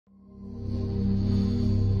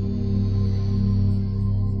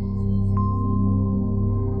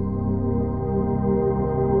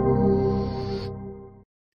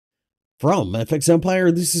From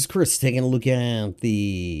FXEmpire, this is Chris taking a look at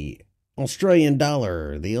the Australian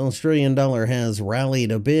dollar. The Australian dollar has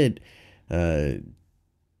rallied a bit uh,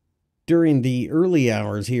 during the early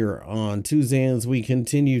hours here on Tuesday as we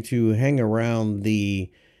continue to hang around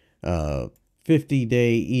the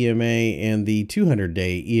 50-day EMA and the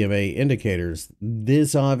 200-day EMA indicators.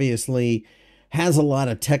 This obviously has a lot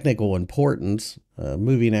of technical importance.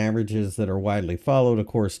 Moving averages that are widely followed, of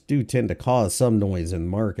course, do tend to cause some noise in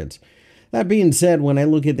markets. That being said, when I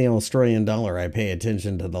look at the Australian dollar, I pay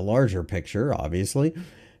attention to the larger picture, obviously.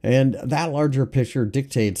 And that larger picture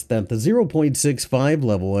dictates that the 0.65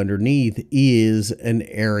 level underneath is an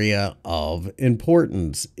area of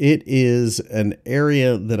importance. It is an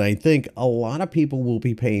area that I think a lot of people will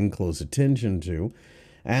be paying close attention to,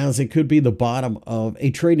 as it could be the bottom of a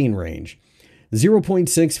trading range.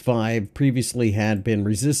 0.65 previously had been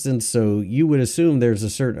resistance, so you would assume there's a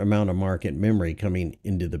certain amount of market memory coming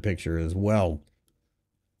into the picture as well.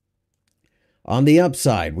 On the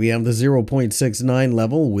upside, we have the 0.69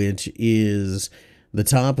 level, which is the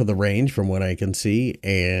top of the range from what I can see.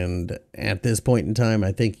 And at this point in time,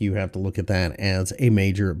 I think you have to look at that as a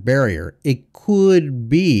major barrier. It could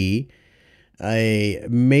be a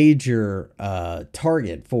major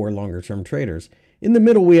target for longer term traders. In the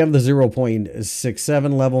middle, we have the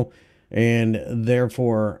 0.67 level, and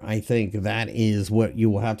therefore, I think that is what you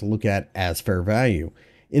will have to look at as fair value.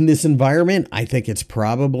 In this environment, I think it's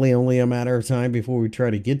probably only a matter of time before we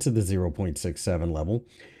try to get to the 0.67 level.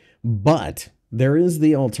 But there is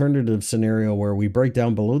the alternative scenario where we break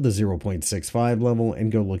down below the 0.65 level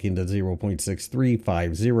and go looking to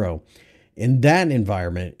 0.6350. In that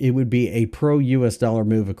environment, it would be a pro-US dollar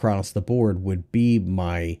move across the board would be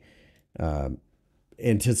my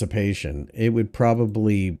anticipation. It would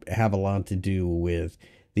probably have a lot to do with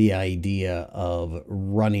the idea of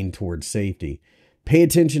running towards safety. Pay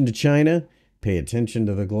attention to China, pay attention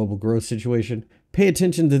to the global growth situation, pay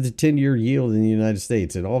attention to the 10-year yield in the United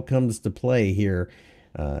States. It all comes to play here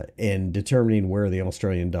in determining where the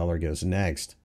Australian dollar goes next.